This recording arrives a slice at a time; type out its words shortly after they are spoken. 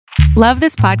Love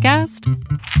this podcast?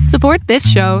 Support this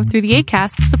show through the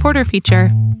Acast supporter feature.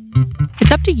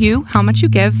 It's up to you how much you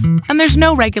give, and there's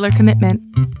no regular commitment.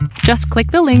 Just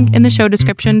click the link in the show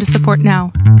description to support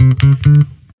now.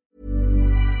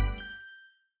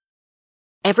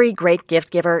 Every great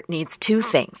gift giver needs two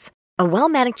things: a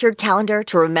well-manicured calendar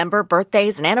to remember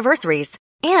birthdays and anniversaries,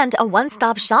 and a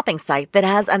one-stop shopping site that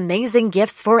has amazing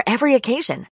gifts for every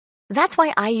occasion. That's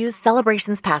why I use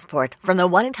Celebrations Passport from the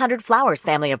 1-800-Flowers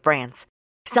family of brands.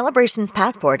 Celebrations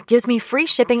Passport gives me free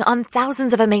shipping on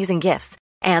thousands of amazing gifts.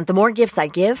 And the more gifts I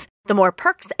give, the more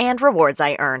perks and rewards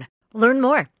I earn. Learn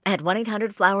more at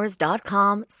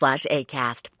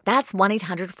 1-800-Flowers.com/ACAST. That's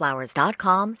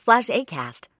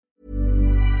 1-800-Flowers.com/ACAST.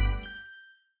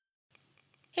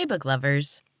 Hey, book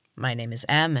lovers. My name is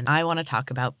Em, and I want to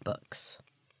talk about books.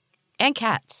 And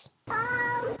cats.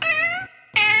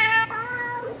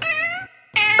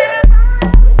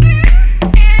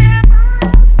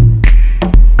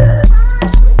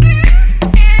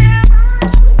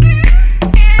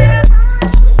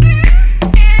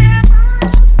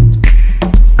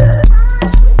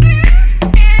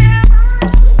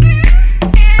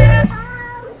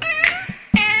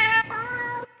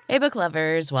 Hey, book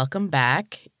lovers, welcome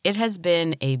back. It has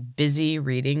been a busy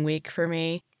reading week for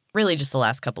me, really just the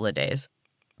last couple of days.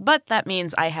 But that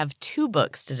means I have two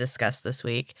books to discuss this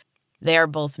week. They are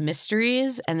both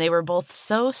mysteries, and they were both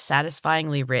so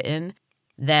satisfyingly written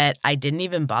that I didn't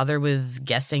even bother with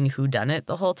guessing whodunit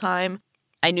the whole time.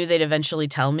 I knew they'd eventually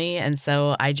tell me, and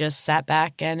so I just sat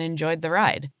back and enjoyed the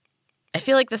ride. I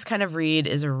feel like this kind of read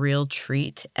is a real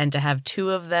treat, and to have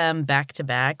two of them back to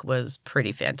back was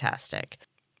pretty fantastic.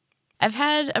 I've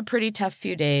had a pretty tough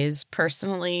few days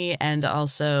personally, and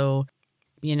also,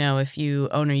 if you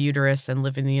own a uterus and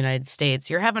live in the United States,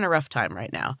 you're having a rough time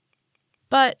right now.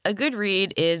 But a good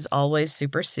read is always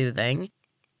super soothing.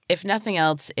 If nothing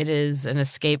else, it is an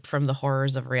escape from the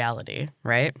horrors of reality,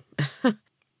 right?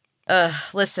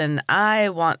 Listen, I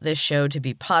want this show to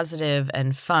be positive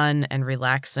and fun and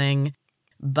relaxing,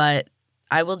 but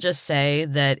I will just say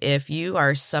that if you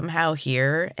are somehow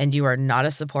here and you are not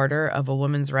a supporter of a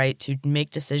woman's right to make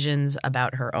decisions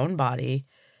about her own body,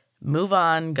 move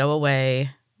on, go away.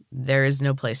 There is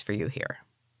no place for you here.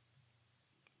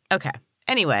 Okay,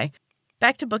 anyway,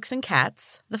 back to books and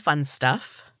cats, the fun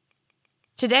stuff.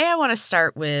 Today I want to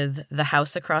start with The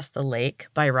House Across the Lake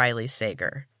by Riley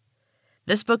Sager.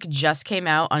 This book just came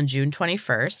out on June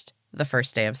 21st, the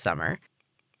first day of summer.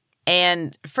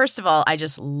 And first of all, I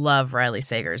just love Riley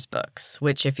Sager's books,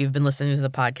 which if you've been listening to the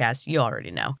podcast, you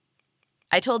already know.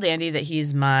 I told Andy that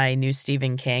he's my new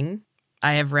Stephen King.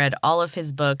 I have read all of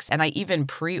his books, and I even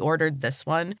pre-ordered this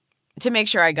one to make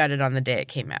sure I got it on the day it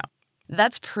came out.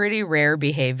 That's pretty rare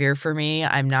behavior for me.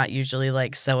 I'm not usually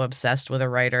so obsessed with a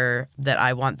writer that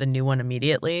I want the new one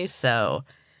immediately. So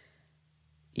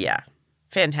yeah,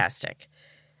 fantastic.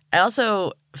 I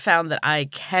also found that I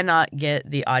cannot get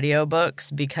the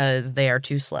audiobooks because they are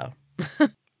too slow.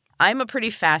 I'm a pretty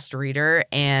fast reader,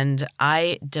 and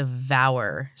I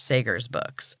devour Sager's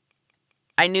books.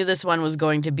 I knew this one was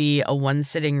going to be a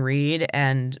one-sitting read,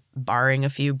 and barring a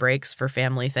few breaks for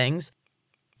family things,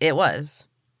 it was.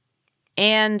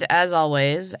 And as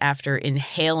always, after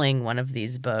inhaling one of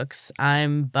these books,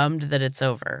 I'm bummed that it's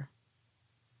over,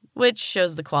 which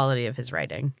shows the quality of his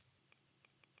writing.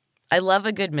 I love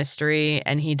a good mystery,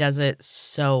 and he does it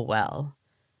so well.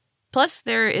 Plus,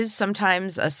 there is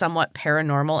sometimes a somewhat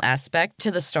paranormal aspect to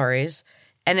the stories,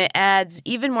 and it adds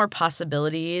even more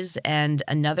possibilities and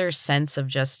another sense of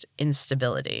just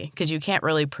instability, because you can't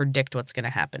really predict what's going to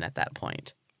happen at that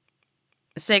point.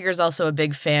 Sager's also a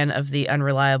big fan of the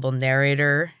unreliable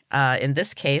narrator. In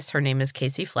this case, her name is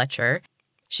Casey Fletcher.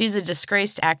 She's a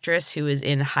disgraced actress who is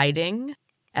in hiding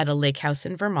at a lake house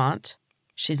in Vermont.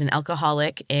 She's an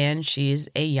alcoholic, and she's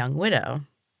a young widow.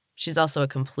 She's also a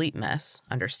complete mess,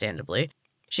 understandably.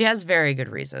 She has very good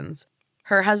reasons.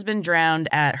 Her husband drowned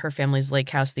at her family's lake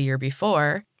house the year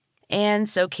before, and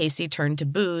so Casey turned to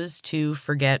booze to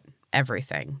forget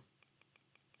everything.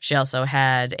 She also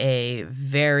had a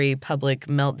very public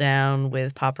meltdown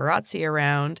with paparazzi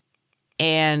around,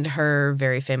 and her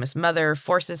very famous mother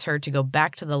forces her to go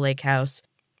back to the lake house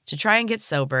to try and get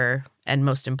sober, and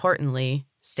most importantly,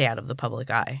 stay out of the public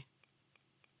eye.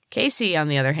 Casey, on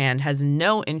the other hand, has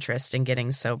no interest in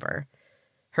getting sober.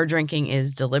 Her drinking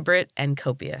is deliberate and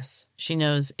copious. She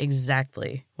knows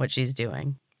exactly what she's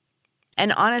doing.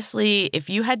 And honestly, if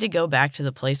you had to go back to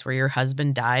the place where your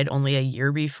husband died only a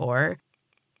year before,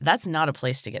 that's not a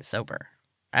place to get sober.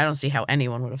 I don't see how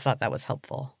anyone would have thought that was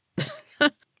helpful.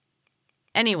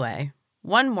 Anyway,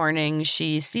 one morning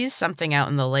she sees something out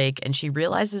in the lake and she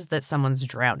realizes that someone's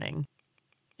drowning.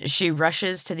 She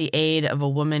rushes to the aid of a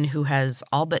woman who has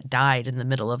all but died in the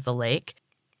middle of the lake,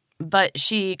 but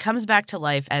she comes back to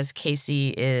life as Casey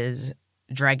is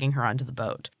dragging her onto the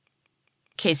boat.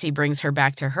 Casey brings her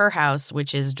back to her house,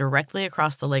 which is directly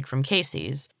across the lake from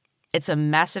Casey's. It's a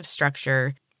massive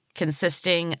structure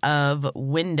consisting of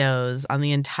windows on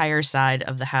the entire side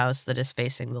of the house that is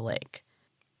facing the lake.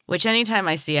 Which anytime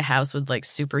I see a house with like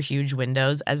super huge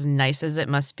windows, as nice as it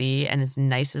must be and as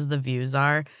nice as the views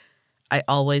are, I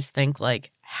always think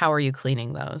like, how are you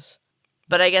cleaning those?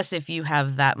 But I guess if you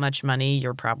have that much money,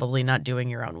 you're probably not doing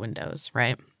your own windows,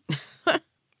 right?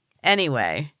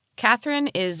 Anyway, Catherine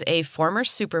is a former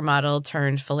supermodel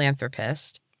turned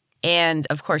philanthropist. And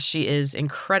of course, she is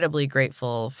incredibly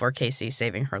grateful for Casey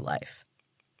saving her life.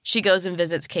 She goes and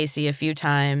visits Casey a few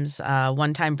times,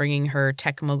 one time bringing her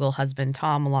tech mogul husband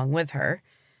Tom along with her.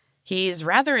 He's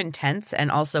rather intense and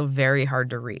also very hard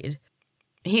to read.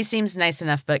 He seems nice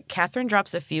enough, but Catherine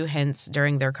drops a few hints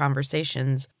during their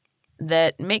conversations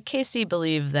that make Casey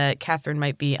believe that Catherine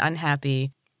might be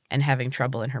unhappy and having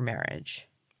trouble in her marriage.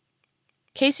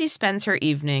 Casey spends her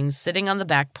evenings sitting on the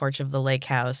back porch of the lake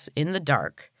house in the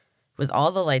dark with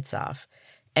all the lights off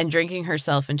and drinking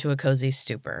herself into a cozy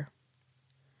stupor.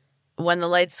 When the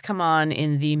lights come on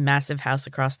in the massive house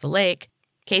across the lake,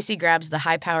 Casey grabs the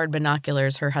high-powered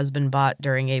binoculars her husband bought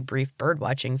during a brief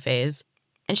birdwatching phase,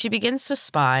 and she begins to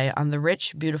spy on the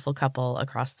rich, beautiful couple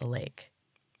across the lake.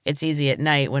 It's easy at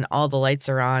night when all the lights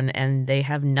are on and they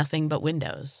have nothing but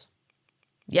windows.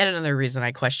 Yet another reason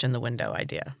I question the window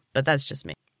idea, but that's just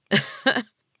me.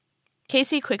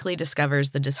 Casey quickly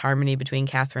discovers the disharmony between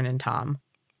Catherine and Tom.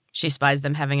 She spies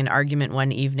them having an argument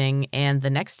one evening, and the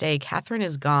next day, Catherine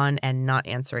is gone and not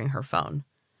answering her phone.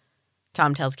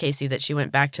 Tom tells Casey that she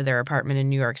went back to their apartment in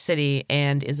New York City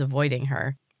and is avoiding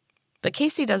her. But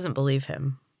Casey doesn't believe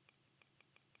him.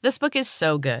 This book is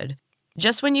so good.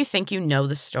 Just when you think you know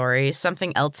the story,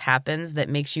 something else happens that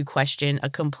makes you question a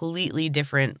completely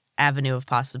different avenue of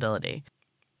possibility.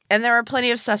 And there are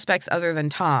plenty of suspects other than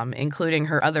Tom, including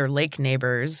her other lake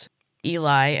neighbors,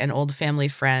 Eli, an old family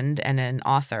friend and an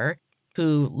author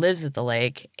who lives at the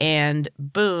lake, and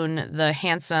Boone, the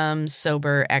handsome,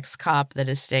 sober ex-cop that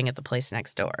is staying at the place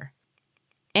next door.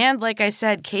 And like I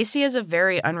said, Casey is a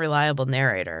very unreliable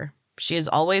narrator. She is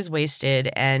always wasted,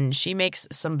 and she makes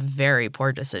some very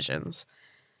poor decisions.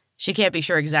 She can't be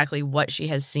sure exactly what she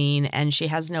has seen, and she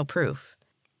has no proof.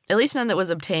 At least none that was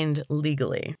obtained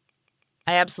legally.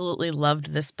 I absolutely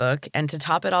loved this book, and to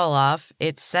top it all off,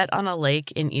 it's set on a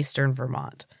lake in eastern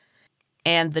Vermont.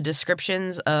 And the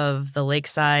descriptions of the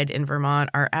lakeside in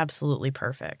Vermont are absolutely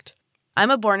perfect.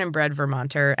 I'm a born and bred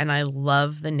Vermonter, and I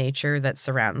love the nature that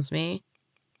surrounds me,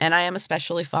 and I am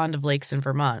especially fond of lakes in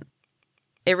Vermont.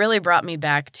 It really brought me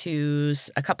back to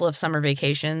a couple of summer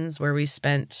vacations where we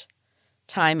spent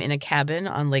time in a cabin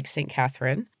on Lake St.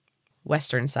 Catherine,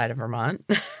 western side of Vermont.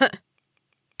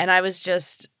 And I was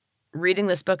just reading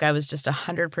this book, I was just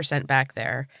 100% back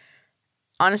there.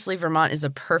 Honestly, Vermont is a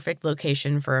perfect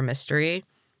location for a mystery,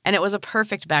 and it was a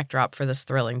perfect backdrop for this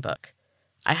thrilling book.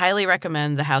 I highly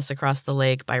recommend The House Across the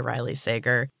Lake by Riley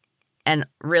Sager, and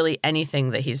really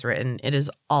anything that he's written. It is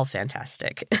all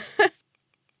fantastic.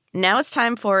 Now it's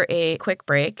time for a quick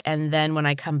break, and then when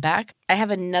I come back, I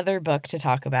have another book to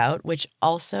talk about, which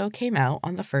also came out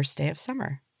on the first day of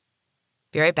summer.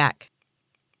 Be right back.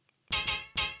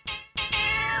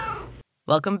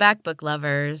 Welcome back, book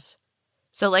lovers.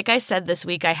 So like I said, this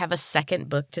week I have a second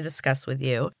book to discuss with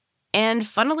you. And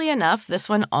funnily enough, this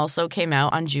one also came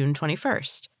out on June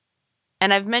 21st.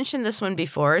 And I've mentioned this one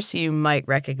before, so you might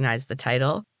recognize the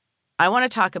title. I want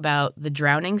to talk about The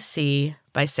Drowning Sea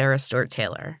by Sarah Stewart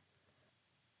Taylor.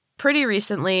 Pretty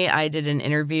recently, I did an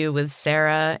interview with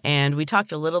Sarah, and we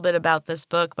talked a little bit about this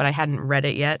book, but I hadn't read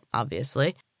it yet,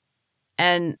 obviously.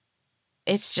 And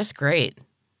it's just great.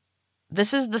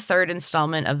 This is the third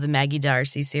installment of the Maggie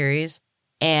D'Arcy series,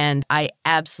 and I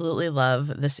absolutely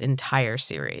love this entire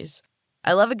series.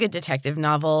 I love a good detective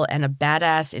novel, and a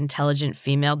badass, intelligent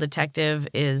female detective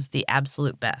is the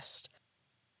absolute best.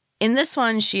 In this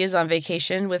one, she is on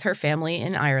vacation with her family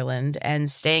in Ireland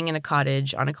and staying in a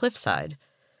cottage on a cliffside.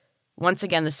 Once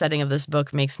again, the setting of this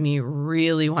book makes me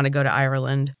really want to go to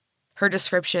Ireland. Her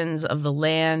descriptions of the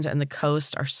land and the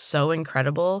coast are so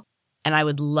incredible, and I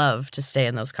would love to stay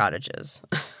in those cottages.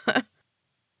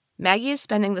 Maggie is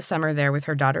spending the summer there with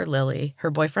her daughter Lily,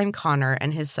 her boyfriend Connor,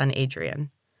 and his son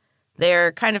Adrian.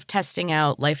 They're kind of testing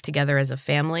out life together as a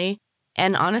family,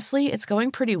 and honestly, it's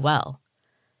going pretty well.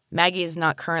 Maggie is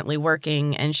not currently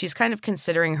working, and she's kind of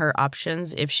considering her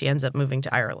options if she ends up moving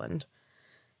to Ireland.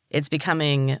 It's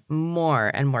becoming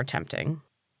more and more tempting.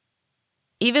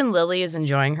 Even Lily is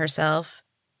enjoying herself.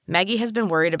 Maggie has been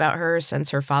worried about her since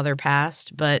her father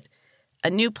passed, but a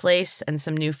new place and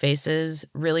some new faces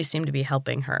really seem to be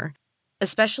helping her,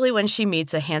 especially when she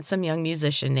meets a handsome young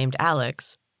musician named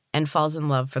Alex and falls in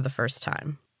love for the first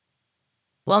time.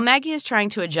 While Maggie is trying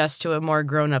to adjust to a more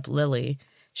grown-up Lily,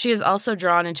 she is also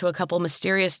drawn into a couple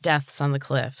mysterious deaths on the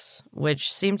cliffs, which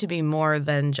seem to be more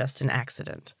than just an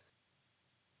accident.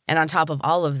 And on top of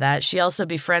all of that, she also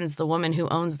befriends the woman who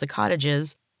owns the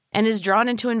cottages and is drawn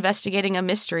into investigating a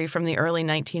mystery from the early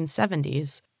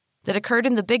 1970s that occurred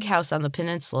in the big house on the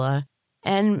peninsula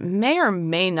and may or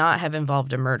may not have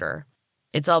involved a murder.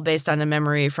 It's all based on a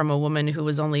memory from a woman who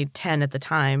was only 10 at the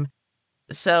time,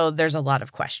 so there's a lot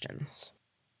of questions.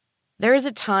 There is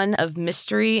a ton of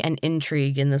mystery and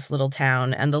intrigue in this little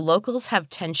town, and the locals have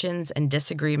tensions and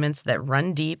disagreements that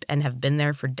run deep and have been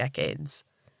there for decades.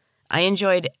 I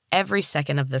enjoyed every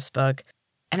second of this book,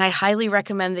 and I highly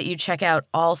recommend that you check out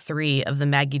all 3 of the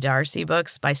Maggie D'Arcy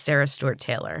books by Sarah Stewart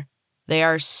Taylor. They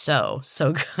are so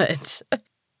good.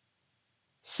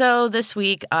 So this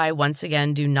week, I once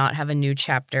again do not have a new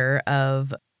chapter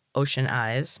of Ocean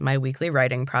Eyes, my weekly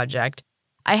writing project.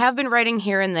 I have been writing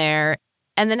here and there,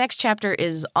 and the next chapter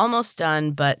is almost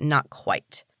done, but not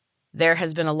quite. There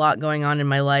has been a lot going on in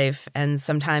my life, and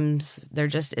sometimes there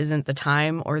just isn't the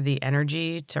time or the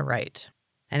energy to write.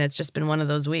 And it's just been one of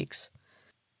those weeks.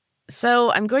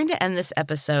 So I'm going to end this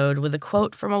episode with a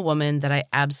quote from a woman that I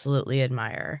absolutely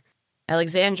admire,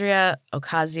 Alexandria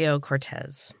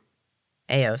Ocasio-Cortez,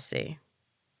 AOC.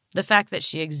 The fact that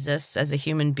she exists as a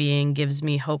human being gives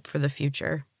me hope for the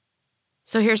future.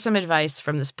 So here's some advice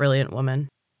from this brilliant woman.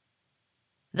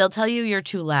 They'll tell you you're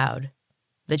too loud,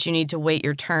 that you need to wait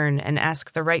your turn and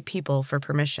ask the right people for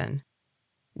permission.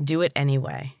 Do it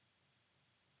anyway.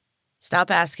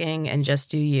 Stop asking and just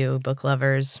do you, book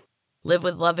lovers. Live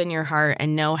with love in your heart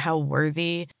and know how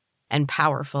worthy and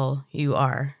powerful you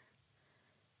are,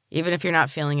 even if you're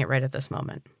not feeling it right at this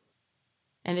moment.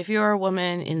 And if you are a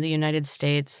woman in the United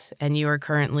States and you are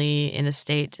currently in a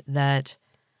state that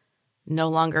no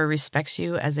longer respects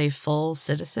you as a full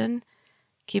citizen,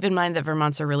 keep in mind that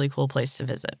Vermont's a really cool place to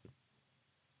visit.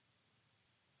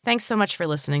 Thanks so much for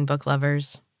listening, book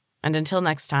lovers. And until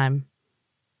next time,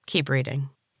 keep reading.